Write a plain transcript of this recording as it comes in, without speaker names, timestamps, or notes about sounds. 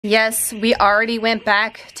Yes, we already went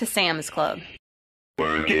back to Sam's Club.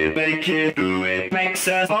 Work it, make it, do it, makes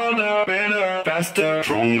us harder, better, faster,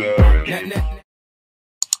 stronger.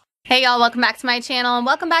 Hey y'all, welcome back to my channel and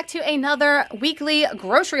welcome back to another weekly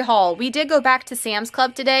grocery haul. We did go back to Sam's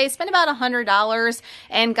Club today, spent about $100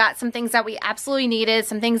 and got some things that we absolutely needed,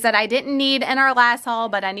 some things that I didn't need in our last haul,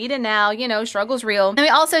 but I need it now, you know, struggle's real. And we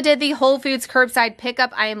also did the Whole Foods curbside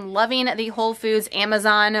pickup. I am loving the Whole Foods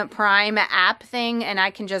Amazon Prime app thing, and I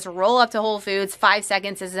can just roll up to Whole Foods, 5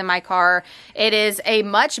 seconds is in my car. It is a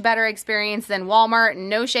much better experience than Walmart.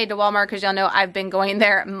 No shade to Walmart because y'all know I've been going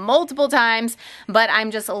there multiple times, but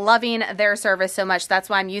I'm just loving their service so much. That's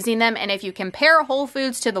why I'm using them. And if you compare Whole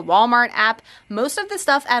Foods to the Walmart app, most of the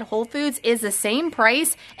stuff at Whole Foods is the same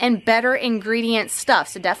price and better ingredient stuff.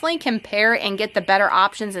 So definitely compare and get the better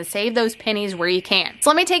options and save those pennies where you can.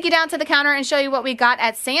 So let me take you down to the counter and show you what we got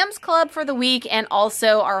at Sam's Club for the week and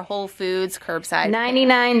also our Whole Foods curbside.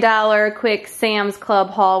 $99 quick Sam's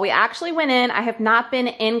Club haul. We actually went in. I have not been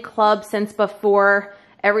in club since before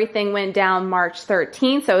everything went down March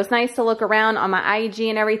 13th, so it was nice to look around on my IG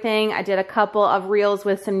and everything. I did a couple of reels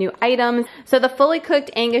with some new items. So the fully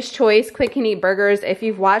cooked Angus choice quick and eat burgers, if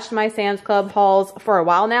you've watched my Sam's Club hauls for a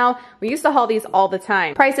while now, we used to haul these all the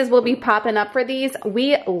time. Prices will be popping up for these.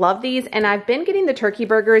 We love these, and I've been getting the turkey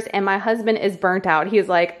burgers, and my husband is burnt out. He's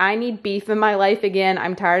like, I need beef in my life again.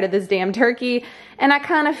 I'm tired of this damn turkey. And I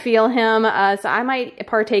kind of feel him, so I might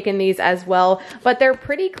partake in these as well. But they're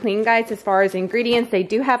pretty clean, guys, as far as ingredients. They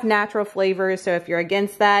do have natural flavors, so if you're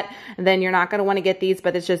against that, then you're not going to want to get these.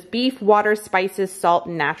 But it's just beef, water, spices, salt,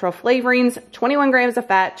 and natural flavorings. 21 grams of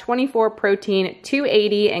fat, 24 protein,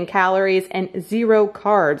 280 in calories, and 0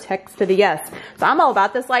 carbs. Heck to the yes. So I'm all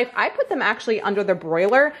about this life. I put them actually under the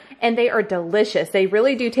broiler, and they are delicious. They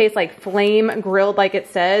really do taste like flame grilled, like it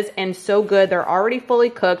says, and so good. They're already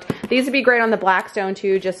fully cooked. These would be great on the Blackstone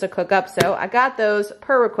too, just to cook up. So I got those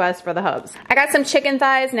per request for the hubs. I got some chicken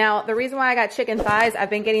thighs. Now, the reason why I got chicken thighs, I've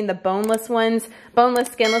been getting the boneless ones, boneless,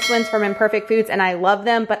 skinless ones from Imperfect Foods, and I love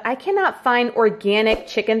them, but I cannot find organic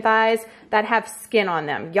chicken thighs that have skin on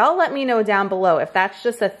them. Y'all let me know down below if that's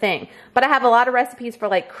just a thing. But I have a lot of recipes for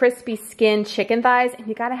like crispy skin chicken thighs, and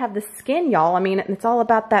you gotta have the skin, y'all. I mean, it's all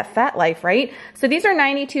about that fat life, right? So these are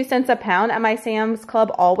 92 cents a pound at my Sam's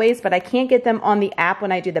Club always, but I can't get them on the app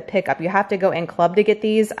when I do the pickup. You have to go in club to get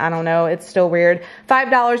these. I don't know, it's still weird.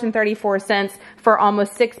 $5.34 for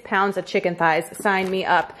almost 6 pounds of chicken thighs. Sign me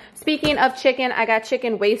up. Speaking of chicken, I got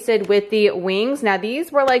chicken wasted with the wings. Now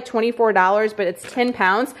these were like $24, but it's 10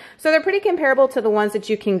 pounds. So they're pretty comparable to the ones that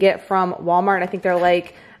you can get from Walmart. I think they're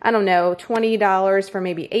like, I don't know, $20 for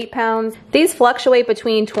maybe 8 pounds. These fluctuate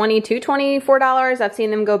between $20 to $24. I've seen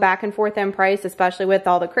them go back and forth in price, especially with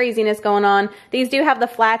all the craziness going on. These do have the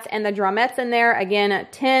flats and the drumettes in there. Again,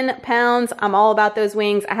 10 pounds. I'm all about those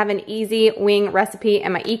wings. I have an easy wing recipe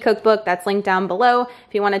in my e-cookbook that's linked down below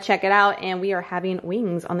if you want to check it out. And we are having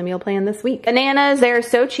wings on the meal plan this week. Bananas, they're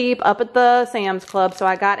so cheap up at the Sam's Club. So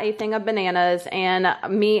I got a thing of bananas, and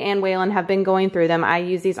me and Waylon have been going through them. I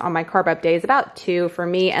use these on my carb up days, about 2 for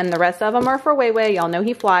me, and the rest of them are for Wayway. Y'all know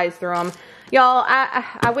he flies through them. Y'all,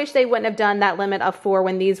 I wish they wouldn't have done that limit of 4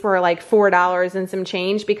 when these were like $4 and some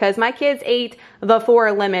change, because my kids ate the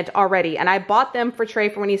 4 limit already, and I bought them for Trey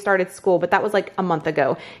for when he started school, but that was like a month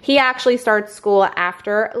ago. He actually starts school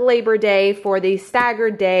after Labor Day for the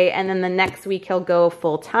staggered day, and then the next week he'll go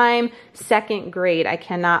full time, 2nd grade. I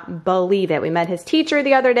cannot believe it. We met his teacher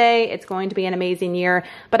the other day. It's going to be an amazing year,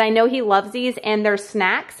 but I know he loves these, and their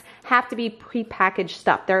snacks have to be prepackaged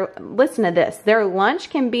stuff. Listen to this. Their lunch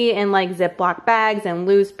can be in like Ziploc bags and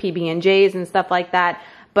loose PB&Js and stuff like that,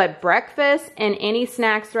 but breakfast and any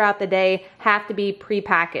snacks throughout the day have to be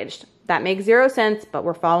prepackaged. That makes 0 sense, but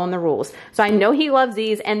we're following the rules. So I know he loves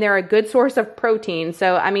these, and they're a good source of protein.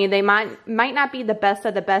 So, I mean, they might not be the best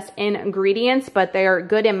of the best in ingredients, but they are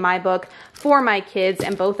good in my book for my kids,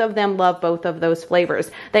 and both of them love both of those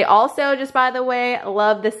flavors. They also, just by the way,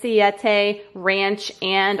 love the Siete Ranch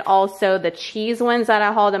and also the cheese ones that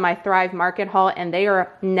I hauled in my Thrive Market haul, and they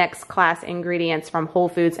are next class ingredients from Whole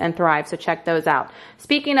Foods and Thrive, so check those out.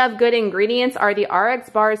 Speaking of good ingredients are the RX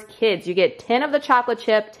Bars Kids. You get 10 of the chocolate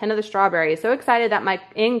chip, 10 of the strawberry. So excited that my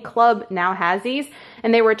in-club now has these.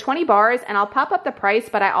 And they were 20 bars, and I'll pop up the price,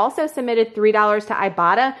 but I also submitted $3 to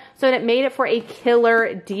Ibotta, so it made it for a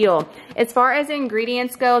killer deal. As far as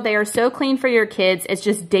ingredients go, they are so clean for your kids. It's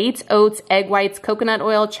just dates, oats, egg whites, coconut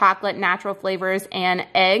oil, chocolate, natural flavors, and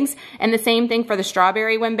eggs. And the same thing for the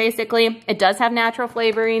strawberry one, basically. It does have natural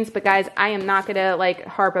flavorings, but guys, I am not gonna like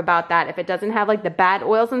harp about that. If it doesn't have like the bad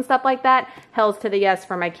oils and stuff like that, hell's to the yes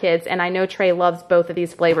for my kids. And I know Trey loves both of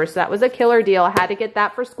these flavors, so that was a killer deal. I had to get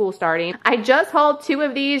that for school starting. I just hauled 2 2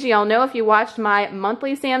 of these. Y'all know if you watched my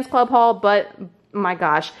monthly Sam's Club haul, but my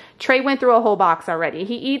gosh, Trey went through a whole box already.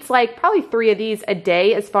 He eats like probably 3 of these a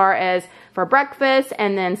day as far as for breakfast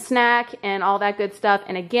and then snack and all that good stuff.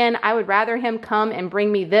 And again, I would rather him come and bring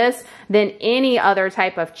me this than any other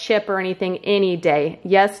type of chip or anything any day.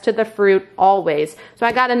 Yes to the fruit always. So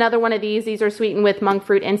I got another one of these. These are sweetened with monk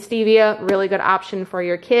fruit and stevia. Really good option for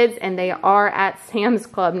your kids, and they are at Sam's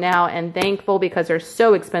Club now, and thankful because they're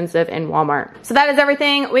so expensive in Walmart. So that is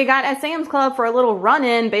everything we got at Sam's Club for a little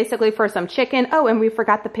run-in, basically for some chicken. Oh, and we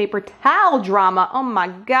forgot the paper towel drama. Oh my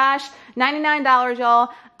gosh, $99, y'all.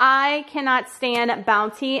 I cannot stand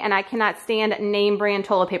Bounty and I cannot stand name brand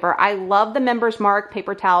toilet paper. I love the Members Mark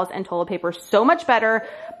paper towels and toilet paper so much better,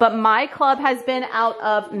 but my club has been out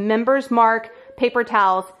of Members Mark paper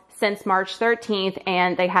towels since March 13th,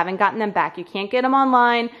 and they haven't gotten them back. You can't get them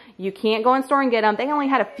online. You can't go in store and get them. They only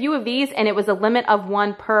had a few of these, and it was a limit of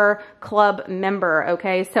 1 per club member,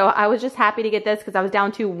 okay? So I was just happy to get this because I was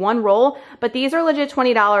down to 1 roll, but these are legit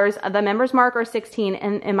 $20. The Members Mark are $16,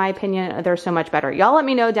 and in my opinion, they're so much better. Y'all let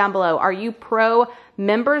me know down below. Are you pro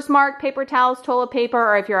Members Mark paper towels, toilet paper,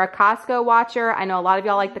 or if you're a Costco watcher, I know a lot of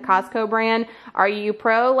y'all like the Costco brand. Are you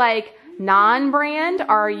pro like non-brand?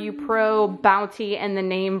 Are you pro Bounty and the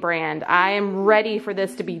name brand? I am ready for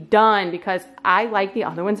this to be done because I like the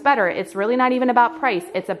other ones better. It's really not even about price.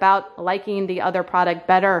 It's about liking the other product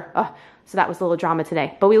better. Ugh. So that was a little drama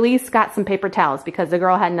today, but we at least got some paper towels because the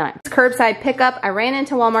girl had none. Curbside pickup. I ran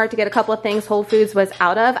into Walmart to get a couple of things Whole Foods was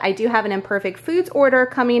out of. I do have an Imperfect Foods order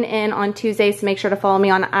coming in on Tuesday, so make sure to follow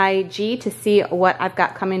me on IG to see what I've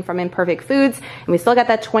got coming from Imperfect Foods. And we still got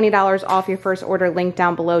that $20 off your first order link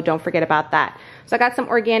down below. Don't forget about that. So I got some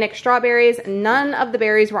organic strawberries. None of the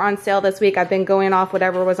berries were on sale this week. I've been going off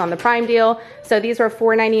whatever was on the Prime deal. So these were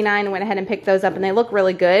 $4.99. I went ahead and picked those up and they look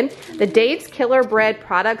really good. The Dates Killer Bread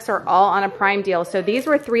products are all on a Prime deal. So these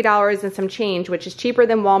were $3 and some change, which is cheaper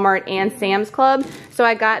than Walmart and Sam's Club. So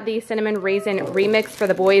I got the Cinnamon Raisin Remix for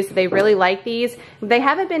the boys. They really like these. They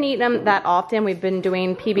haven't been eating them that often. We've been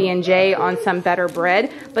doing PB&J on some better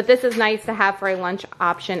bread, but this is nice to have for a lunch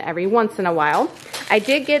option every once in a while. I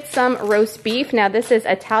did get some roast beef. Now this is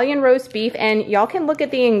Italian roast beef, and y'all can look at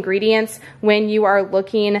the ingredients when you are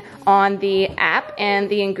looking on the app, and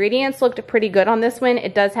the ingredients looked pretty good on this one.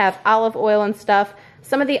 It does have olive oil and stuff.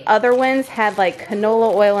 Some of the other ones had like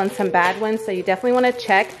canola oil and some bad ones, so you definitely want to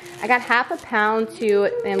check. I got half a pound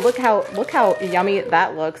and look how yummy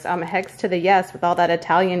that looks. Hex to the yes with all that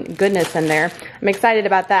Italian goodness in there. I'm excited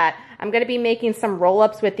about that. I'm going to be making some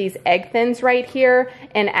roll-ups with these egg thins right here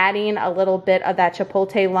and adding a little bit of that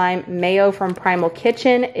chipotle lime mayo from Primal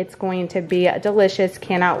Kitchen. It's going to be delicious.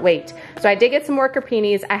 Cannot wait. So I did get some more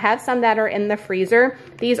caprinis. I have some that are in the freezer.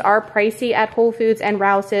 These are pricey at Whole Foods and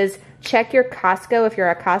Rouse's. Check your Costco if you're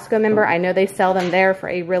a Costco member. I know they sell them there for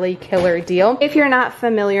a really killer deal. If you're not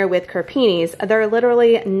familiar with carpinis, they're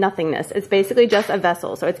literally nothingness. It's basically just a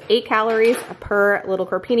vessel. So it's 8 calories per little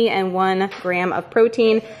carpini and 1 gram of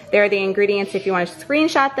protein. There are the ingredients if you want to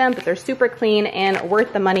screenshot them, but they're super clean and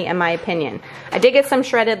worth the money in my opinion. I did get some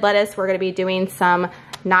shredded lettuce. We're going to be doing some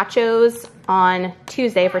nachos on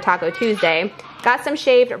Tuesday for Taco Tuesday. Got some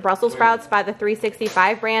shaved Brussels sprouts by the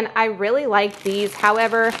 365 brand. I really like these.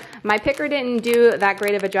 However, my picker didn't do that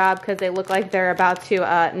great of a job because they look like they're about to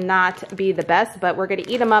not be the best, but we're going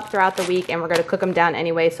to eat them up throughout the week and we're going to cook them down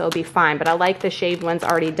anyway, so it'll be fine. But I like the shaved ones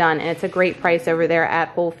already done, and it's a great price over there at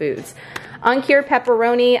Whole Foods. Uncured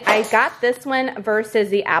pepperoni, I got this one versus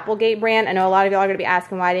the Applegate brand. I know a lot of y'all are going to be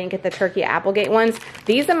asking why I didn't get the turkey Applegate ones.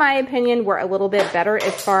 These, in my opinion, were a little bit better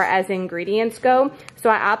as far as ingredients go. So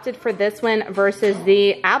I opted for this one versus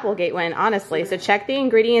the Applegate one, honestly. So check the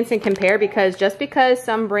ingredients and compare, because just because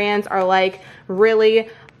some brands are like really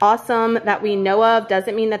awesome that we know of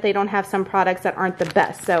doesn't mean that they don't have some products that aren't the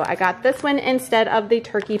best. So I got this one instead of the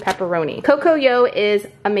turkey pepperoni. Coco-Yo is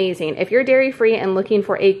amazing. If you're dairy free and looking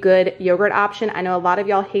for a good yogurt option, I know a lot of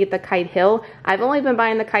y'all hate the Kite Hill. I've only been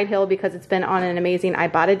buying the Kite Hill because it's been on an amazing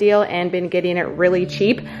Ibotta deal and been getting it really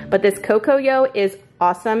cheap. But this Coco-Yo is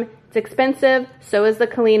awesome. It's expensive, so is the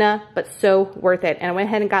Kalina, but so worth it. And I went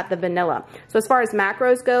ahead and got the vanilla. So as far as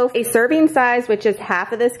macros go, a serving size, which is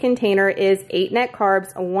half of this container, is 8 net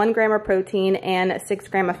carbs, 1 gram of protein, and 6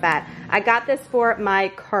 gram of fat. I got this for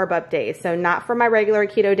my carb up days. So not for my regular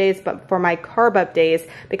keto days, but for my carb up days,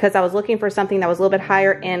 because I was looking for something that was a little bit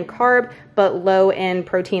higher in carb, but low in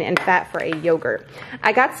protein and fat for a yogurt.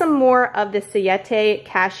 I got some more of the Siete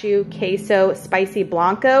Cashew Queso Spicy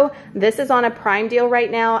Blanco. This is on a Prime deal right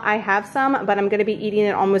now. I have some, but I'm going to be eating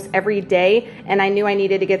it almost every day, and I knew I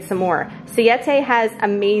needed to get some more. Siete has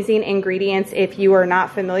amazing ingredients if you are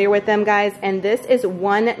not familiar with them, guys, and this is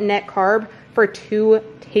 1 net carb, for 2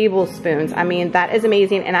 tablespoons. I mean, that is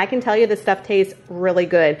amazing. And I can tell you this stuff tastes really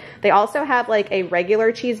good. They also have like a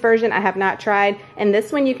regular cheese version I have not tried. And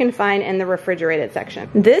this one you can find in the refrigerated section.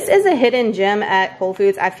 This is a hidden gem at Whole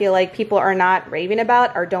Foods I feel like people are not raving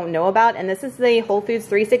about or don't know about. And this is the Whole Foods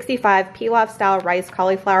 365 pilaf style rice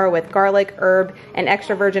cauliflower with garlic, herb, and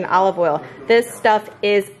extra virgin olive oil. This stuff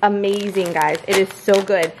is amazing, guys. It is so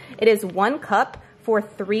good. It is 1 cup for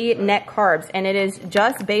 3 net carbs, and it is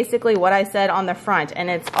just basically what I said on the front,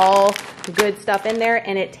 and it's all good stuff in there,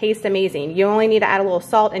 and it tastes amazing. You only need to add a little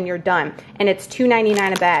salt and you're done, and it's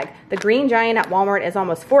 $2.99 a bag. The Green Giant at Walmart is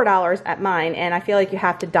almost $4 at mine, and I feel like you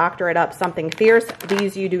have to doctor it up something fierce.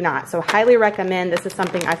 These you do not, so highly recommend. This is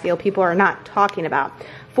something I feel people are not talking about.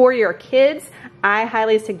 For your kids, I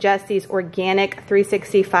highly suggest these organic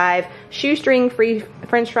 365 shoestring free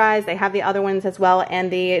french fries. They have the other ones as well,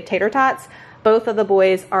 and the tater tots. Both of the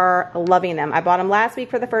boys are loving them. I bought them last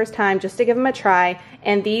week for the first time just to give them a try,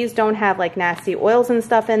 and these don't have like nasty oils and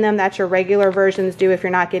stuff in them that your regular versions do if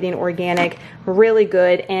you're not getting organic. Really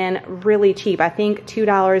good and really cheap. I think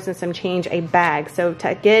 $2 and some change a bag. So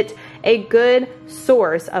to get a good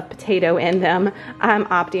source of potato in them, I'm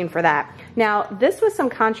opting for that. Now, this was some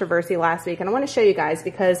controversy last week, and I want to show you guys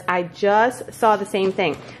because I just saw the same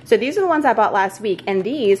thing. So these are the ones I bought last week, and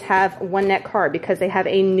these have 1 net carb because they have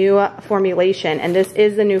a new formulation, and this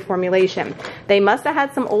is the new formulation. They must have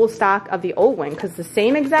had some old stock of the old one because the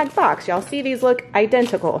same exact box, y'all see these look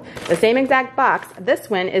identical. The same exact box, this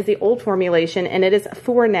one is the old formulation, and it is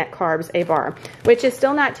 4 net carbs a bar, which is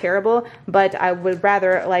still not terrible, but I would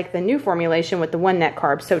rather like the new formulation with the 1 net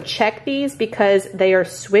carb. So check these because they are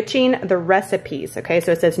switching the recipes. Okay,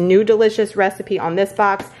 so it says new delicious recipe on this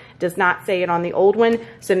box, does not say it on the old one,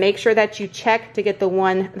 so make sure that you check to get the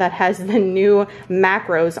one that has the new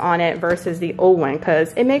macros on it versus the old one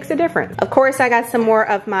because it makes a difference. Of course, I got some more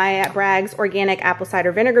of my Bragg's organic apple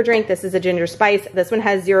cider vinegar drink. This is a ginger spice. This one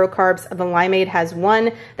has 0 carbs. The limeade has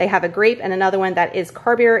 1. They have a grape and another one that is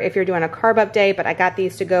carbier if you're doing a carb up day, but I got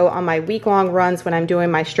these to go on my week-long runs when I'm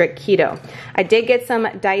doing my strict keto. I did get some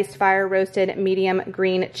diced fire roasted medium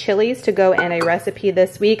green chilies to go in a recipe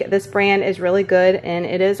this week. This brand is really good and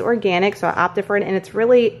it is organic, so I opted for it, and it's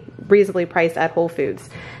really reasonably priced at Whole Foods.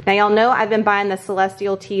 Now, y'all know I've been buying the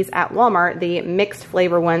Celestial teas at Walmart, the mixed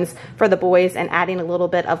flavor ones for the boys, and adding a little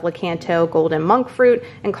bit of LAKANTO golden monk fruit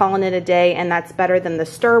and calling it a day, and that's better than the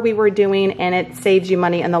stir we were doing, and it saves you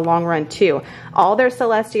money in the long run too. All their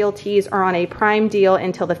Celestial teas are on a prime deal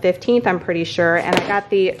until the 15th, I'm pretty sure, and I got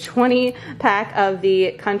the 20 pack of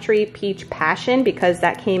the Country Peach Passion because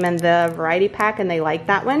that came in the variety pack and they liked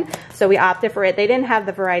that one, so we opted for it. They didn't have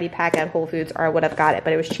the variety pack at Whole Foods or I would have got it,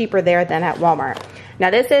 but it was cheaper there than at Walmart. Now,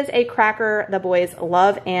 this is a cracker the boys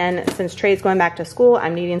love, and since Trey's going back to school,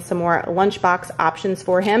 I'm needing some more lunchbox options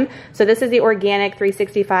for him. So this is the organic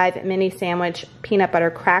 365 mini sandwich peanut butter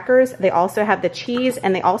crackers. They also have the cheese,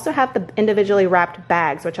 and they also have the individually wrapped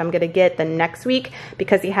bags, which I'm going to get the next week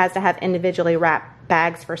because he has to have individually wrapped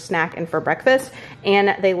bags for snack and for breakfast,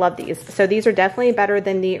 and they love these. So these are definitely better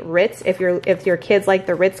than the Ritz. If your kids like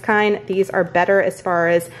the Ritz kind, these are better as far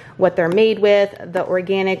as what they're made with, the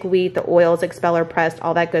organic wheat, the oils, expeller pressed,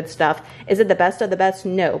 all that good stuff. Is it the best of the best?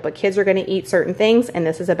 No, but kids are going to eat certain things, and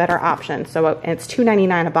this is a better option. So it's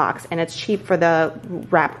 $2.99 a box, and it's cheap for the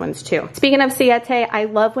wrapped ones too. Speaking of Siete, I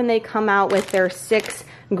love when they come out with their 6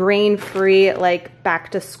 grain-free like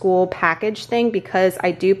back to school package thing because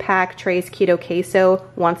I do pack Trey's keto queso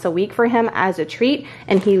once a week for him as a treat,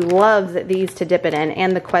 and he loves these to dip it in,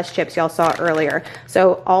 and the Quest chips y'all saw earlier.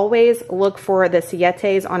 So always look for the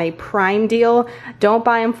Sietes on a prime deal. Don't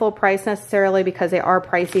buy them full price necessarily because they are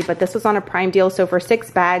pricey, but this was on a prime deal, so for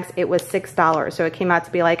 6 bags it was $6, so it came out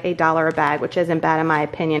to be like $1 a bag, which isn't bad in my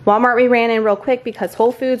opinion. Walmart we ran in real quick because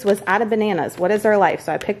Whole Foods was out of bananas. What is their life?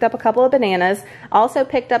 So I picked up a couple of bananas, also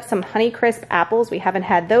picked up some Honeycrisp apples. We haven't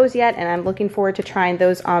had those yet, and I'm looking forward to trying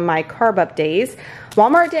those on my carb up days.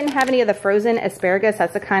 Walmart didn't have any of the frozen asparagus.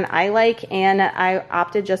 That's the kind I like, and I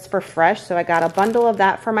opted just for fresh, so I got a bundle of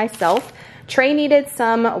that for myself. Trey needed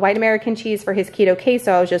some white American cheese for his keto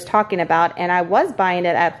queso I was just talking about, and I was buying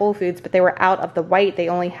it at Whole Foods, but they were out of the white. They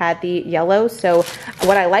only had the yellow. So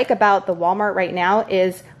what I like about the Walmart right now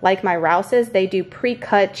is, like my Rouse's, they do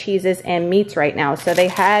pre-cut cheeses and meats right now. So they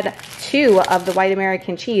had 2 of the white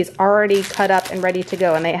American cheese already cut up and ready to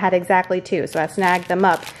go, and they had exactly 2. So I snagged them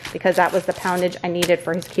up because that was the poundage I needed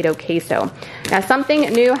for his keto queso. Now, something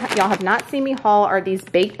new y'all have not seen me haul are these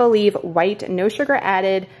Bake Believe white, no sugar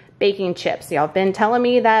added baking chips. Y'all have been telling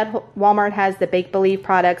me that Walmart has the Bake Believe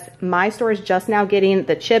products. My store is just now getting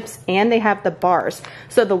the chips and they have the bars.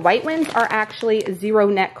 So the white ones are actually 0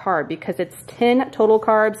 net carb because it's 10 total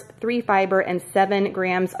carbs, 3 fiber, and 7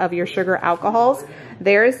 grams of your sugar alcohols.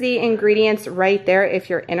 There's the ingredients right there if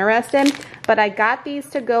you're interested. But I got these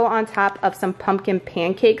to go on top of some pumpkin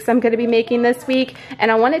pancakes I'm going to be making this week.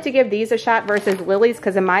 And I wanted to give these a shot versus Lily's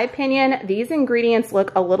because in my opinion, these ingredients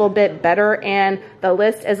look a little bit better and the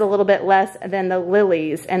list is a little bit less than the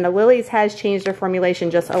Lily's. And the Lily's has changed their formulation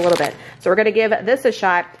just a little bit. So we're going to give this a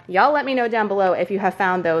shot. Y'all let me know down below if you have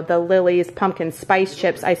found though the Lily's pumpkin spice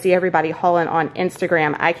chips I see everybody hauling on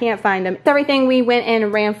Instagram. I can't find them. It's everything we went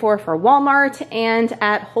and ran for Walmart and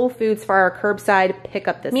at Whole Foods for our curbside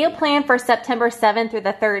pickup this meal plan for September 7th through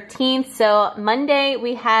the 13th. So Monday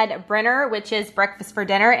we had Brenner, which is breakfast for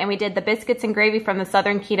dinner, and we did the biscuits and gravy from the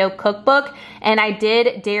Southern Keto Cookbook, and I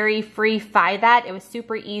did dairy-free fry that. It was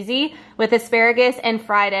super easy with asparagus and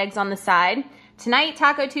fried eggs on the side. Tonight,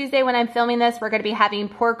 Taco Tuesday, when I'm filming this, we're going to be having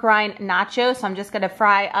pork rind nachos. So I'm just going to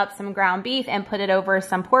fry up some ground beef and put it over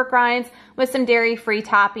some pork rinds with some dairy-free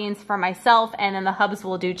toppings for myself, and then the hubs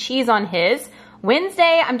will do cheese on his.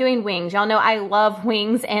 Wednesday, I'm doing wings. Y'all know I love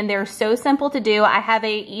wings and they're so simple to do. I have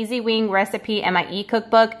a easy wing recipe in my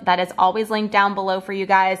Ecookbook that is always linked down below for you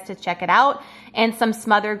guys to check it out, and some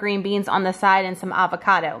smothered green beans on the side and some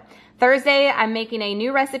avocado. Thursday, I'm making a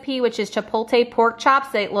new recipe, which is chipotle pork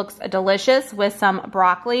chops. It looks delicious with some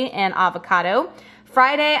broccoli and avocado.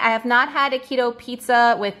 Friday, I have not had a keto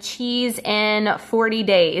pizza with cheese in 40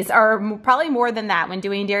 days, or probably more than that when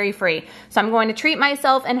doing dairy-free. So I'm going to treat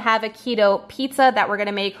myself and have a keto pizza that we're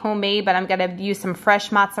gonna make homemade, but I'm gonna use some fresh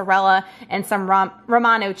mozzarella and some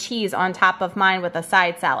Romano cheese on top of mine with a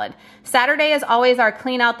side salad. Saturday is always our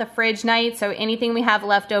clean out the fridge night, so anything we have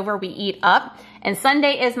left over, we eat up. And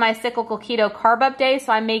Sunday is my cyclical keto carb up day,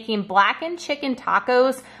 so I'm making blackened chicken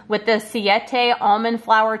tacos with the siete almond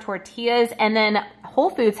flour tortillas, and then Whole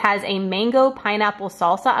Foods has a mango pineapple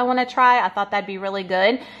salsa I want to try. I thought that'd be really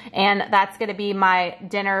good, and that's going to be my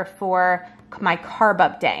dinner for my carb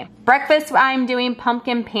up day. Breakfast, I'm doing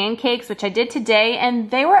pumpkin pancakes, which I did today, and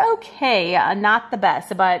they were okay. Not the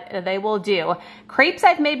best, but they will do. Crepes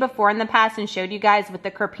I've made before in the past and showed you guys with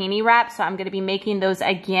the crepini wrap, so I'm going to be making those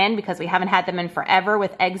again because we haven't had them in forever,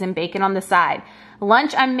 with eggs and bacon on the side.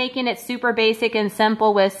 Lunch, I'm making it super basic and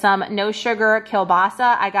simple with some no sugar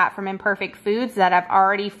kielbasa I got from Imperfect Foods that I've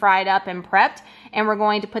already fried up and prepped. And we're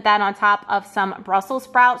going to put that on top of some Brussels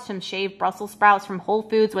sprouts, some shaved Brussels sprouts from Whole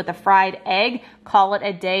Foods with a fried egg. Call it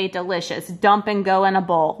a day. Delicious. Dump and go in a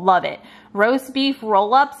bowl. Love it. Roast beef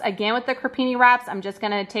roll-ups, again with the crepini wraps. I'm just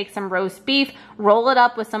going to take some roast beef, roll it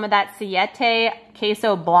up with some of that siete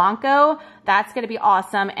queso blanco. That's going to be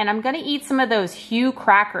awesome. And I'm going to eat some of those Hu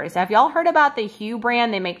crackers. Have y'all heard about the Hu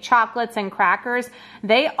brand? They make chocolates and crackers.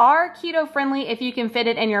 They are keto friendly if you can fit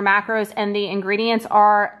it in your macros, and the ingredients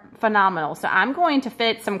are phenomenal. So I'm going to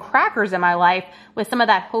fit some crackers in my life with some of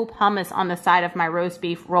that Hope hummus on the side of my roast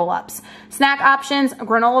beef roll-ups. Snack options,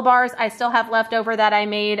 granola bars I still have left over that I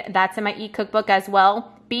made. That's in my Ecookbook as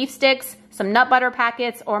well. Beef sticks, some nut butter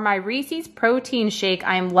packets, or my Reese's protein shake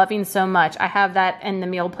I am loving so much. I have that in the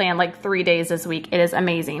meal plan like 3 days this week. It is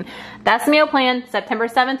amazing. That's the meal plan, September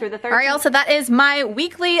 7th through the 13th. All right, y'all, so that is my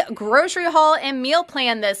weekly grocery haul and meal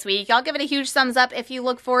plan this week. Y'all give it a huge thumbs up if you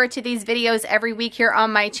look forward to these videos every week here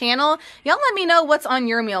on my channel. Y'all let me know what's on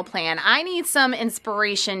your meal plan. I need some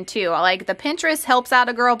inspiration too. Like, the Pinterest helps out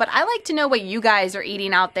a girl, but I like to know what you guys are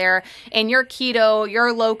eating out there in your keto,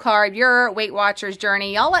 your low carb, your Weight Watchers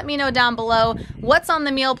journey. Y'all let me know down below what's on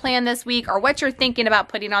the meal plan this week, or what you're thinking about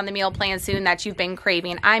putting on the meal plan soon that you've been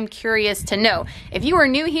craving. I'm curious to know. If you are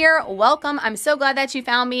new here, welcome. I'm so glad that you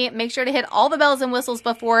found me. Make sure to hit all the bells and whistles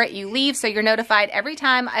before you leave so you're notified every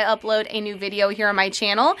time I upload a new video here on my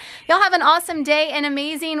channel. Y'all have an awesome day and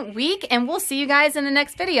amazing week, and we'll see you guys in the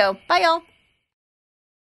next video. Bye, y'all.